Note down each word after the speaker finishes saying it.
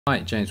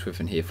Hi, James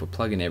Whiffen here for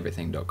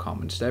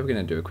plugineverything.com, and today we're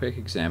going to do a quick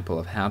example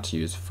of how to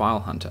use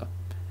File Hunter.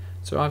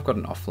 So I've got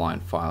an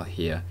offline file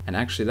here, and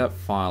actually that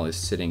file is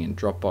sitting in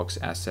Dropbox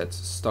Assets,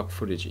 Stock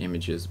Footage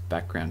Images,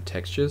 Background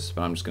Textures,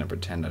 but I'm just going to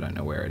pretend I don't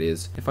know where it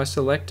is. If I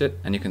select it,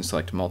 and you can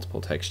select multiple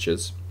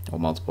textures, or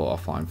multiple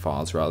offline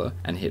files rather,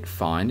 and hit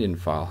Find in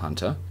File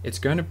Hunter, it's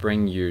going to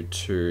bring you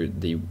to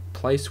the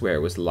place where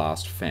it was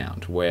last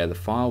found, where the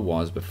file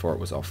was before it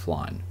was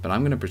offline. But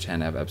I'm going to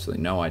pretend I have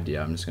absolutely no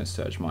idea. I'm just going to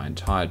search my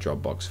entire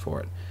Dropbox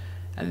for it,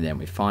 and then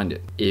we find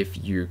it.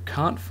 If you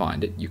can't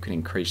find it, you can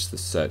increase the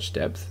search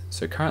depth.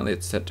 So currently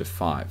it's set to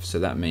 5, so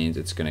that means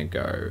it's going to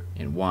go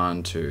in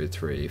 1, 2,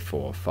 3,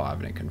 4, 5,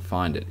 and it can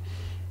find it.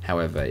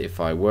 However, if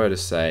I were to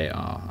say,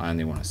 I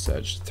only want to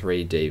search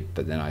 3 deep,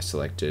 but then I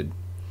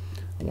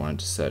wanted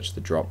to search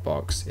the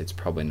Dropbox, it's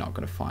probably not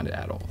going to find it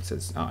at all. It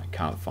says, I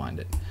can't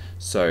find it.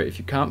 So if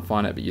you can't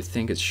find it but you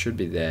think it should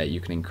be there, you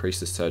can increase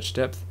the search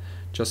depth.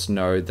 Just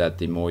know that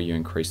the more you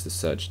increase the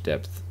search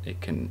depth,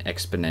 it can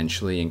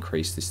exponentially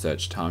increase the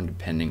search time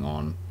depending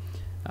on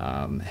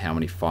how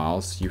many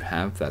files you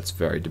have. That's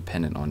very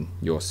dependent on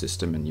your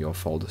system and your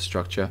folder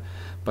structure.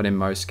 But in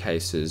most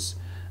cases,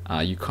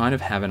 you kind of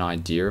have an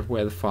idea of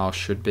where the file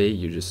should be,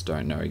 you just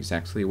don't know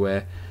exactly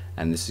where,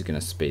 and this is going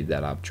to speed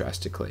that up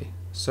drastically.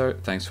 So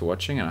thanks for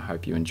watching, and I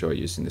hope you enjoy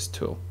using this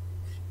tool.